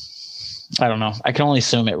 I don't know. I can only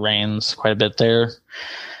assume it rains quite a bit there,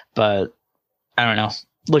 but I don't know.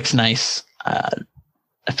 Looks nice.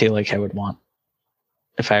 I feel like I would want,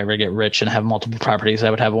 if I ever get rich and have multiple properties,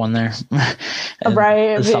 I would have one there. And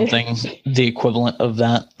Right. something the equivalent of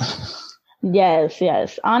that. Yes,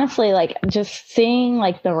 yes. Honestly, like just seeing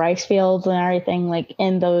like the rice fields and everything like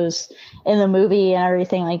in the movie and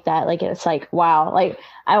everything like that, like it's like wow, like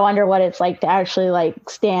I wonder what it's like to actually like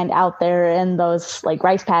stand out there in those like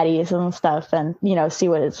rice paddies and stuff and see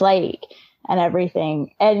what it's like and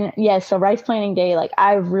everything. And yes, so rice planting day, like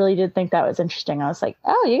I really did think that was interesting. I was like,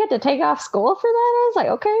 "Oh, you get to take off school for that?" I was like,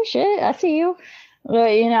 "Okay, shit, I see you."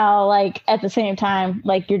 But like at the same time,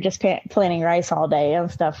 like you're just planting rice all day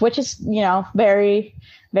and stuff, which is very,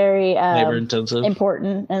 very Labor intensive.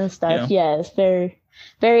 important and stuff. Yeah. Yes, very,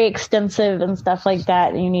 very extensive and stuff like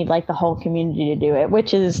that. And you need like the whole community to do it,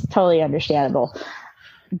 which is totally understandable.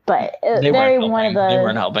 But They weren't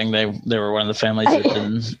of helping. They were one of the families that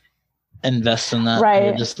didn't invest in that. Right.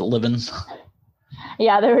 They were just living.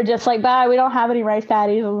 Yeah, they were just like, "Bye, we don't have any rice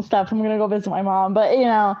paddies and stuff. I'm gonna go visit my mom." But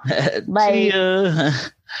like,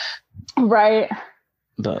 right.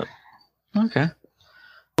 But okay,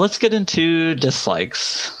 let's get into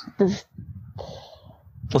dislikes.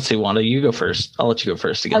 Let's see, Wanda, you go first. I'll let you go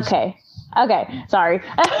first again. Okay. Sorry.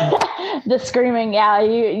 The screaming. Yeah,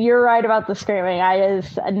 you're right about the screaming. I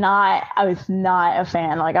was not a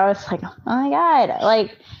fan. Like I was like, "Oh my God!"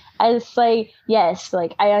 Like. I was like, yes,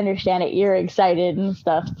 like I understand it. You're excited and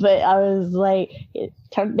stuff, but I was like,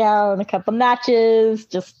 turn down a couple notches,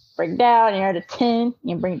 just bring down. You're at a 10,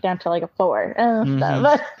 you bring it down to like a 4 and stuff.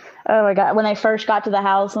 But, oh my God, when I first got to the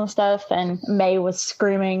house and stuff, and May was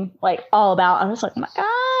screaming like all about, I was like, oh my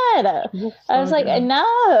God, I was like,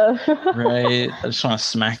 no, right. I just want to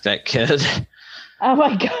smack that kid. Oh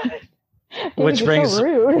my God, dude,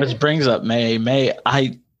 which brings up May.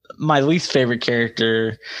 My least favorite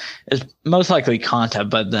character is most likely Kanta,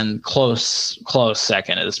 but then close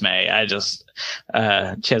second is May. I just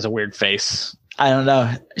she has a weird face. I don't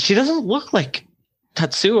know. She doesn't look like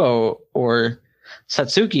Tatsuo or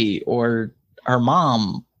Satsuki or her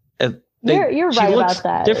mom. You're right about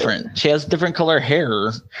that. Different. She has different color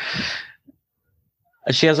hair.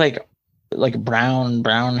 She has like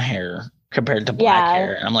brown hair compared to black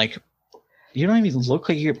hair. And I'm like, you don't even look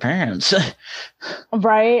like your parents.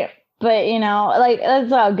 Right. But, like,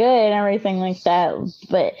 that's all good and everything like that.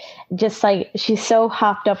 But just like, she's so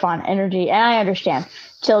hopped up on energy. And I understand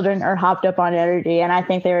children are hopped up on energy. And I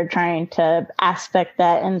think they were trying to aspect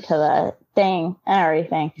that into the thing and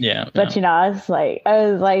everything. Yeah. But, I was like,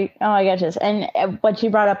 oh my gosh. And what you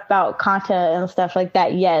brought up about Kanta and stuff like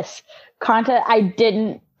that. Yes. Kanta,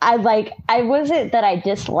 I wasn't that I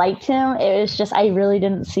disliked him. It was just, I really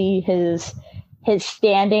didn't see his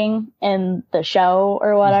standing in the show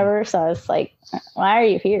or whatever. So I was like, why are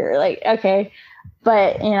you here? Like, okay.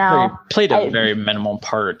 But, he played a very minimal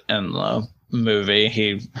part in the movie.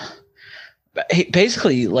 He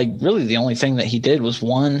basically, like, really the only thing that he did was,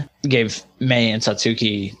 one, gave Mei and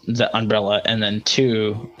Satsuki the umbrella, and then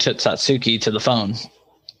two, took Satsuki to the phone.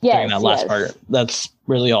 Yeah. That last part. That's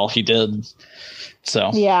really all he did.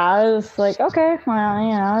 So yeah, I was like, okay,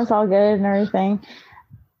 well, it's all good and everything.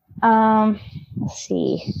 Let's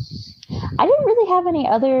see. I didn't really have any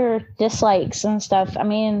other dislikes and stuff. I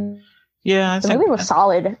mean, yeah, the movie was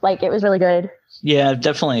solid. Like, it was really good. Yeah,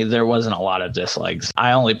 definitely. There wasn't a lot of dislikes.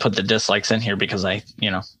 I only put the dislikes in here because I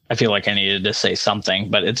feel like I needed to say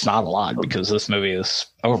something, but it's not a lot because this movie is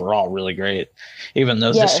overall really great. Even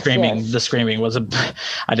though the screaming was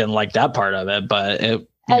I didn't like that part of it, but it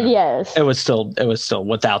was still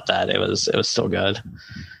without that, it was still good.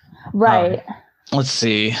 Right. Let's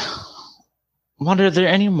see. Are there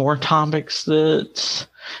any more topics that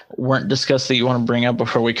weren't discussed that you want to bring up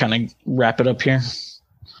before we kind of wrap it up here?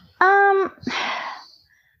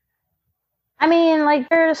 I mean, like,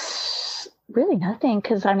 there's really nothing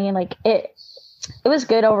because I mean, like, it was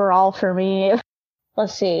good overall for me.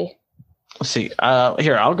 Let's see. Here,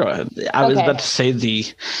 I'll go ahead. I was about to say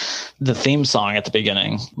the theme song at the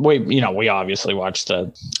beginning. We obviously watched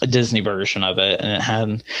the Disney version of it, and it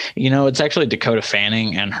had, it's actually Dakota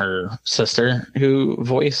Fanning and her sister who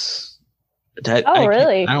voice.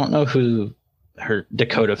 Really? I don't know who her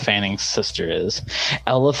Dakota Fanning's sister is.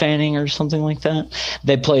 Ella Fanning or something like that.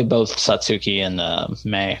 They play both Satsuki and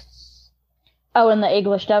Mei. Oh, in the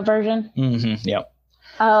English dub version? Mm-hmm. Yep.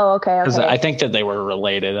 Oh, okay. Because I think that they were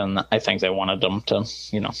related, and I think they wanted them to,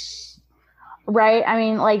 Right. I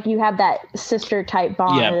mean, like you have that sister type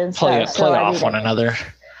bond and play stuff. Play off one another.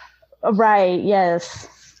 Right. Yes.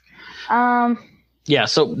 Yeah.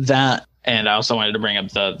 So that, and I also wanted to bring up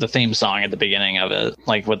the theme song at the beginning of it,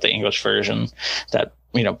 like with the English version, that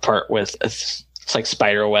part with it's like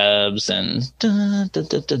spider webs and and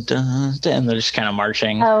they're just kind of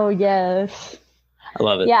marching. Oh yes. I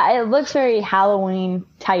love it. Yeah, it looks very Halloween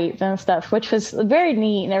type and stuff, which was very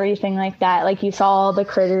neat and everything like that. Like you saw all the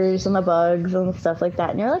critters and the bugs and stuff like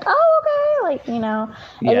that, and you're like, oh, okay, like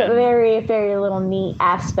very, very little neat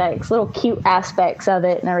aspects, little cute aspects of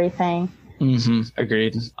it and everything. Mm-hmm.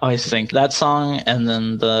 Agreed. I always think that song, and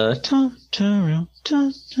then the Totoro,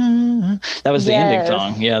 that was the ending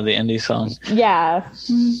song. Yeah, the indie song. Yeah.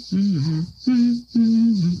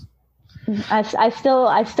 I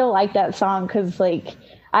still like that song because like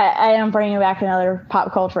I am bringing back another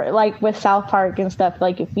pop culture, like with South Park and stuff.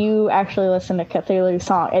 Like if you actually listen to Cthulhu's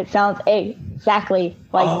song, it sounds exactly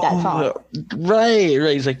like that song. Right.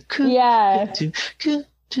 He's like, yeah.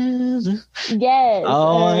 Yes.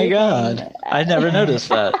 Oh my god, I never noticed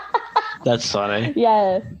that. That's funny.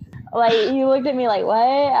 Yeah. Like you looked at me like, what?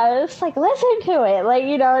 I was like, listen to it. Like,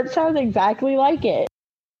 it sounds exactly like it.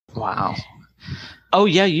 Wow. Oh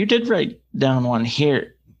yeah, you did write down one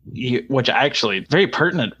here, which actually very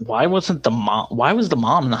pertinent. Why was the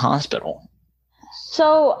mom in the hospital?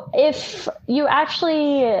 So if you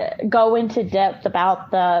actually go into depth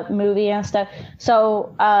about the movie and stuff,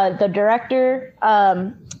 so the director,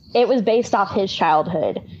 it was based off his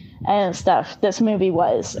childhood and stuff. This movie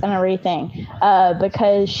was and everything,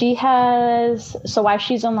 because why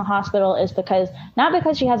she's in the hospital is not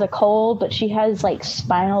because she has a cold, but she has like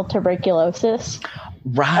spinal tuberculosis,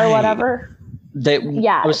 right, or whatever.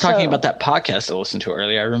 I was talking about that podcast I listened to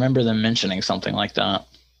earlier. I remember them mentioning something like that.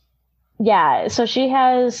 Yeah, so she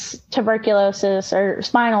has tuberculosis, or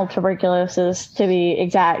spinal tuberculosis to be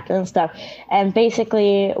exact, and stuff. And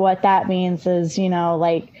basically what that means is,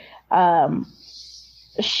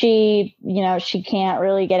 she can't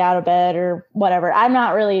really get out of bed or whatever. I'm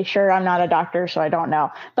not really sure. I'm not a doctor, so I don't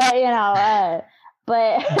know.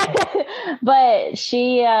 But, but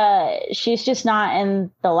she's just not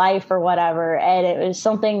in the life or whatever. And it was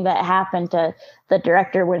something that happened to the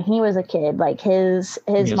director when he was a kid, like his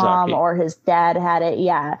mom or his dad had it.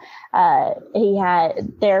 Yeah.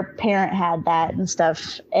 Their parent had that and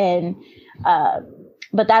stuff. And,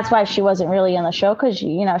 but that's why she wasn't really in the show, because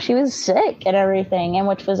she was sick and everything, and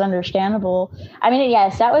which was understandable. I mean,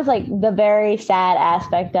 yes, that was like the very sad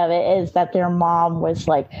aspect of it, is that their mom was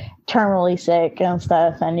like terminally sick and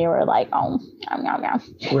stuff, and you were like, oh,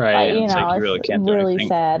 right? It's like you really can't do really anything.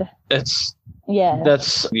 Sad.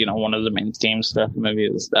 That's one of the main themes of the movie,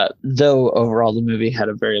 is that though overall the movie had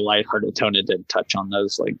a very lighthearted tone, it did touch on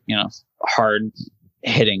those hard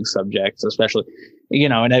hitting subjects, especially.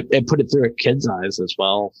 And it put it through a kid's eyes as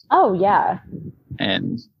well. Oh, yeah.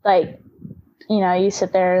 And you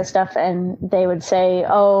sit there and stuff, and they would say,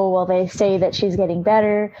 oh, well, they say that she's getting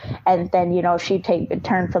better. And then, she'd take a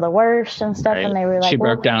turn for the worse and stuff. Right. And they were like,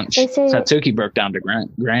 Satsuki broke down to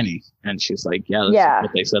Granny. And she's like, that's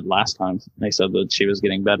what they said last time. They said that she was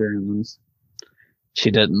getting better, and then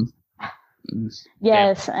she didn't.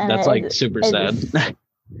 Yes. And that's super sad.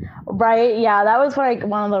 Right. Yeah, that was like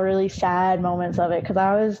one of the really sad moments of it, because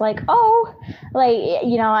I was like,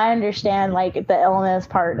 I understand like the illness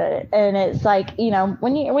part of it, and it's like,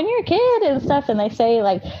 when you're a kid and stuff, and they say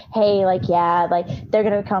like, hey, like, yeah, like they're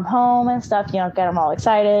gonna come home and stuff, get them all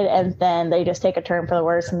excited, and then they just take a turn for the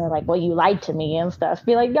worse, and they're like, well, you lied to me and stuff.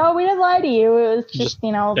 Be like, no, we didn't lie to you. It was just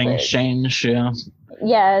things change.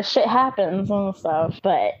 Yeah, shit happens and stuff.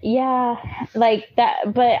 But yeah, like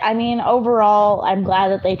that. But I mean, overall, I'm glad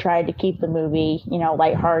that they tried to keep the movie,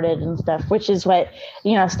 lighthearted and stuff, which is what,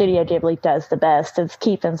 Studio Ghibli does the best, is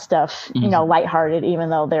keeping stuff, lighthearted, even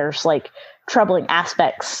though there's like troubling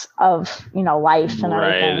aspects of, life and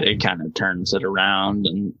everything. Right. It kind of turns it around.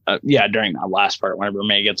 And during that last part, whenever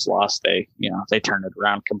May gets lost, they turn it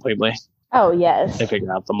around completely. Oh, yes. They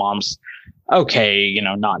figure out the mom's okay,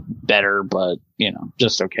 not better, but,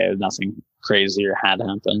 just okay. Nothing crazy or had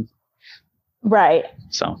happened. Right.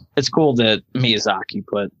 So it's cool that Miyazaki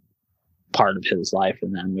put part of his life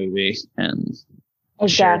in that movie and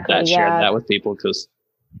shared that with people, because,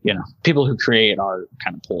 people who create art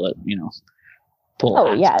kind of pull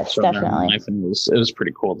yes, definitely. Life, and it was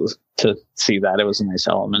pretty cool to see that. It was a nice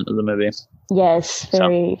element of the movie. Yes,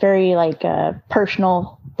 very like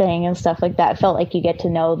personal thing and stuff like that. It felt like you get to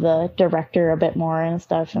know the director a bit more and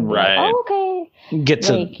stuff, and right. Like, oh, okay.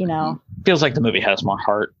 Feels like the movie has more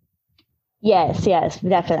heart. Yes,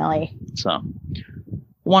 definitely. So,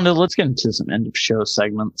 Wanda, let's get into some end of show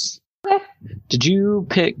segments. Okay. Did you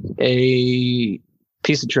pick a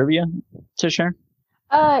piece of trivia to share?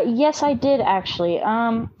 Yes, I did actually.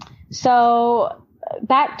 So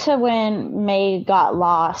back to when May got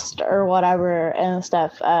lost or whatever and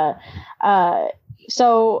stuff.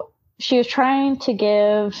 So she was trying to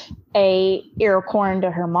give a ear of corn to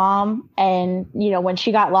her mom, and when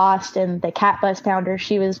she got lost and the cat bus found her,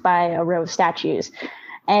 she was by a row of statues.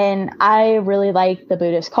 And I really like the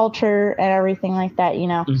Buddhist culture and everything like that.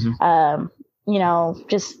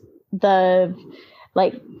 Just the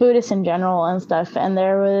Buddhists in general and stuff. And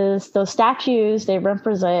there was those statues, they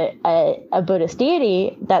represent a Buddhist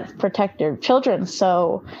deity that protected children.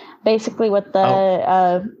 So basically what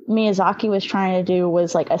the Miyazaki was trying to do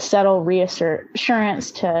was a subtle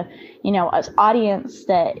reassurance to, us audience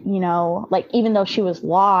that, even though she was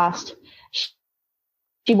lost,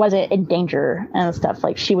 she wasn't in danger and stuff.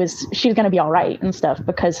 She was going to be all right and stuff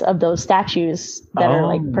because of those statues that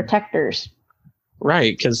are protectors.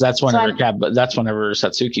 Right, because that's whenever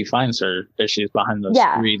Satsuki finds her, is she's behind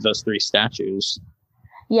those three statues.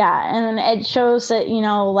 Yeah, and it shows that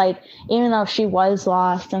even though she was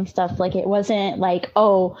lost and stuff, it wasn't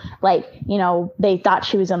they thought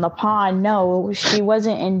she was in the pond. No, she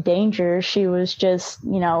wasn't in danger. She was just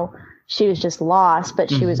lost,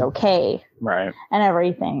 but she was okay, right, and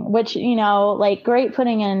everything. Which great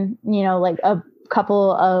putting in a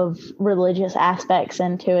couple of religious aspects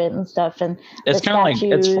into it and stuff, and it's kind of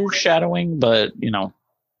it's foreshadowing, but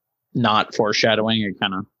not foreshadowing. You're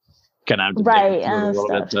kind of have to dig a little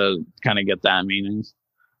bit to kind of get that meaning.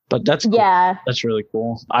 But that's cool. That's really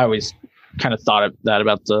cool. I always kind of thought that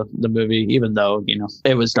about the movie, even though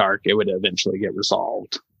it was dark, it would eventually get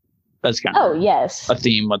resolved. That's kind of a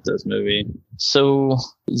theme with this movie. So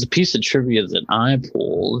the piece of trivia that I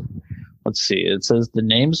pulled. Let's see. It says the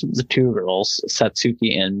names of the two girls,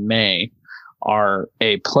 Satsuki and Mei, are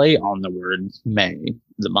a play on the word May,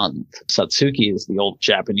 the month. Satsuki is the old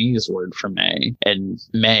Japanese word for May, and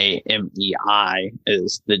Mei, M-E-I,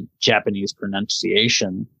 is the Japanese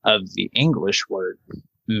pronunciation of the English word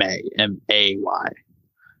May, M-A-Y,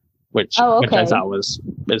 which I thought is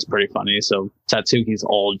pretty funny. So Satsuki's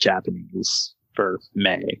old Japanese for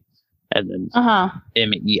May. And then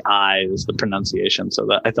M-E-I is the pronunciation. So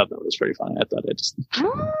I thought that was pretty funny. I thought I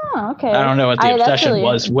don't know what the obsession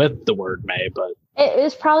was with the word May, but it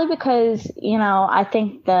was probably because, I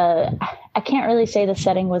think I can't really say the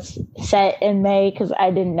setting was set in May because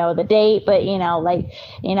I didn't know the date, but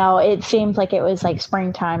it seemed like it was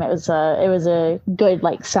springtime. It was a good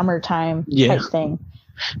summertime type thing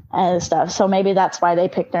and stuff. So maybe that's why they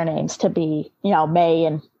picked their names to be, May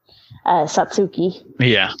and Satsuki.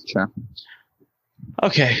 Yeah, sure.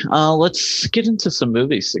 Okay, let's get into some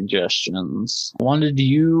movie suggestions. One, do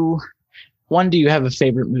you have a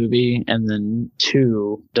favorite movie? And then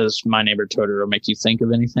 2, does My Neighbor Totoro make you think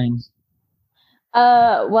of anything?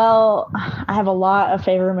 Well, I have a lot of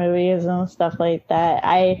favorite movies and stuff like that.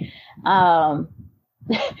 I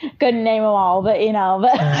couldn't name them all, but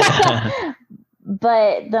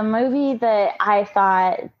But the movie that I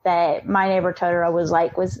thought that My Neighbor Totoro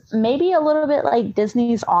was maybe a little bit like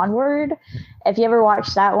Disney's Onward. If you ever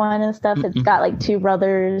watched that one and stuff, it's got 2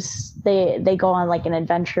 brothers. They go on an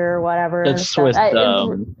adventure or whatever. It's with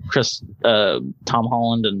Tom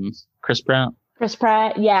Holland and Chris Pratt. Chris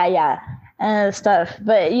Pratt, yeah. And stuff.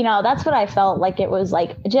 But, that's what I felt like it was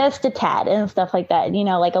just a tad and stuff like that,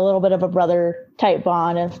 a little bit of a brother type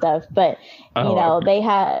bond and stuff. But,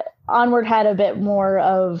 Onward had a bit more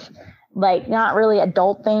of not really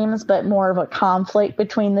adult themes, but more of a conflict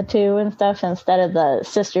between the two and stuff instead of the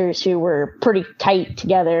sisters who were pretty tight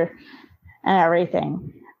together and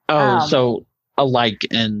everything. So alike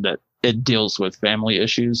in that it deals with family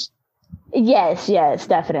issues? Yes,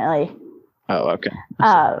 definitely. Oh, okay.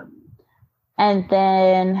 And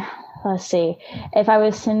then let's see, if I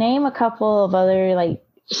was to name a couple of other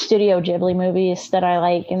Studio Ghibli movies that I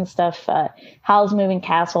like and stuff, Howl's Moving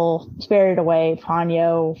Castle, Spirited Away,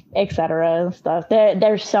 Ponyo, etc. and stuff.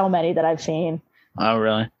 There's so many that I've seen. Oh,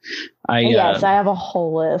 really? Yes, I have a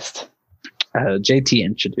whole list. JT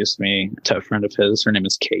introduced me to a friend of his. Her name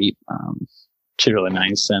is Kate. She's really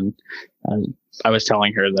nice, and I was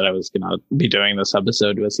telling her that I was going to be doing this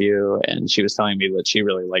episode with you, and she was telling me that she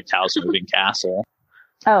really liked Howl's Moving Castle.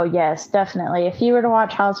 Oh, yes, definitely. If you were to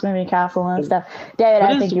watch Howl's Moving Castle and stuff, David,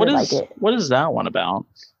 I think you would like it. What is that one about?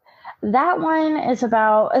 That one is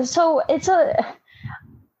about... So it's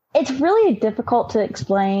really difficult to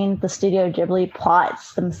explain the Studio Ghibli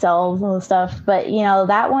plots themselves and stuff. But,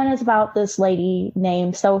 that one is about this lady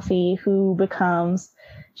named Sophie who becomes...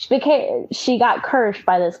 she got cursed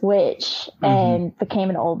by this witch and became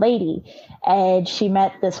an old lady, and she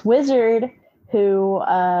met this wizard who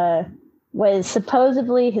was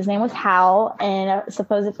supposedly, his name was Hal, and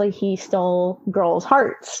supposedly he stole girls'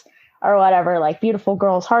 hearts or whatever, like beautiful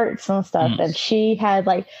girls' hearts and stuff. And she had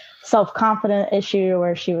like self-confident issue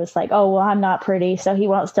where she was like, oh, well, I'm not pretty, so he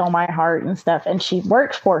won't steal my heart and stuff. And she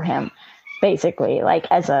worked for him basically, like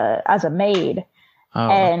as a maid.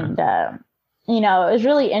 And you know, it was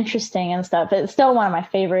really interesting and stuff. It's still one of my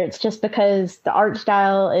favorites just because the art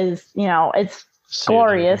style is, you know, it's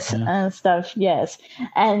glorious and stuff. Yes.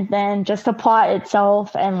 And then just the plot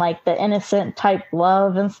itself and like the innocent type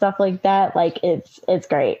love and stuff like that, like it's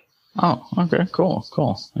great. Oh, okay, cool.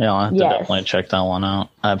 Yeah, I'll have to definitely check that one out.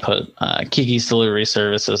 I put Kiki's Delivery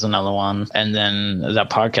Service as another one. And then that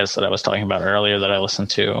podcast that I was talking about earlier that I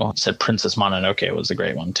listened to said Princess Mononoke was a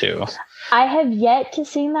great one too. I have yet to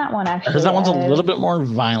see that one, actually. Because that one's a little bit more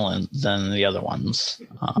violent than the other ones.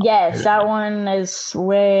 Yes, that one is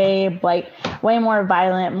way more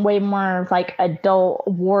violent, way more like adult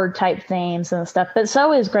war type themes and stuff. But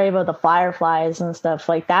so is Grave of the Fireflies and stuff.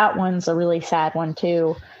 Like that one's a really sad one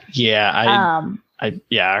too. Yeah, I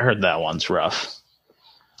heard that one's rough.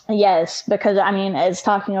 Yes, because I mean it's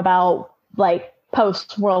talking about like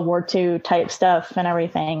post World War II type stuff and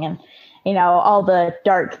everything, and you know, all the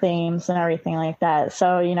dark themes and everything like that.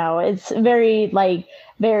 So, you know, it's very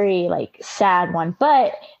sad one.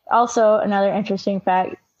 But also another interesting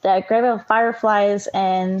fact that Grave of Fireflies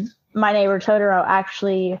and My Neighbor Totoro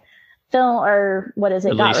actually got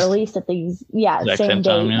released at the same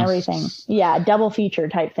date and everything. Yeah, double feature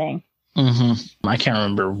type thing. I can't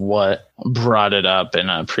remember what brought it up in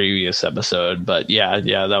a previous episode, but yeah,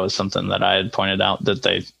 that was something that I had pointed out that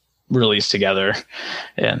they released together.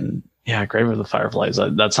 And yeah, Grave of the Fireflies.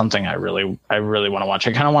 That's something I really want to watch.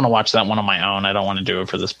 I kind of want to watch that one on my own. I don't want to do it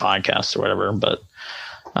for this podcast or whatever, but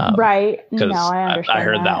right. No, I understand. I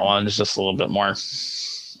heard that one is just a little bit more,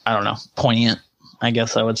 I don't know, poignant, I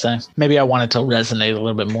guess I would say. Maybe I want it to resonate a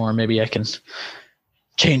little bit more. Maybe I can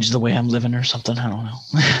change the way I'm living or something. I don't know.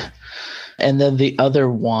 And then the other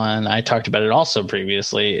one, I talked about it also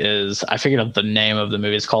previously, is I figured out the name of the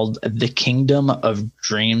movie. It's called The Kingdom of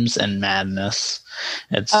Dreams and Madness.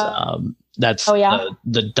 It's that's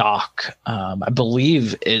the doc. I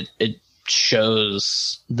believe it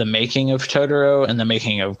shows the making of Totoro and the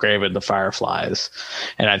making of Grave of the Fireflies.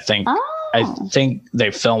 And I think they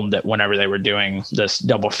filmed it whenever they were doing this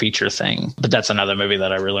double feature thing. But that's another movie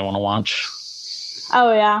that I really want to watch.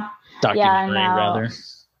 Oh yeah. Documentary rather.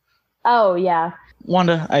 Oh, yeah.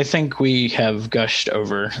 Wanda, I think we have gushed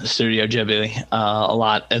over Studio Ghibli a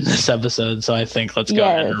lot in this episode, so I think let's go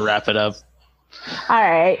ahead and wrap it up. All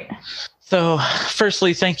right. So,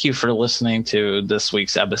 firstly, thank you for listening to this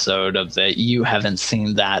week's episode of the You Haven't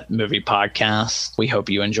Seen That Movie podcast. We hope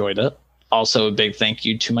you enjoyed it. Also, a big thank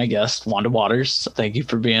you to my guest, Wanda Waters. Thank you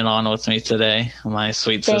for being on with me today, my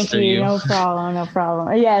sweet sister. Thank you. No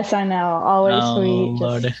problem. Yes, I know. Always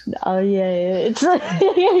sweet. It's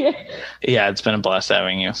yeah, it's been a blast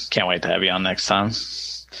having you. Can't wait to have you on next time.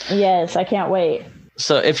 Yes, I can't wait.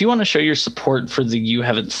 So if you want to show your support for the You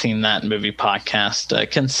Haven't Seen That Movie podcast,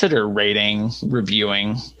 consider rating,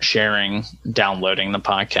 reviewing, sharing, downloading the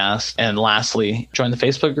podcast. And lastly, join the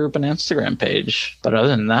Facebook group and Instagram page. But other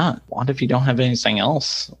than that, Wanda, if you don't have anything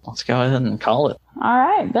else, let's go ahead and call it. All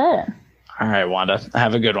right, bet. All right, Wanda.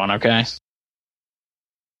 Have a good one, okay?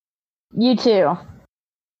 You too.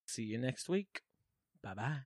 See you next week. Bye-bye.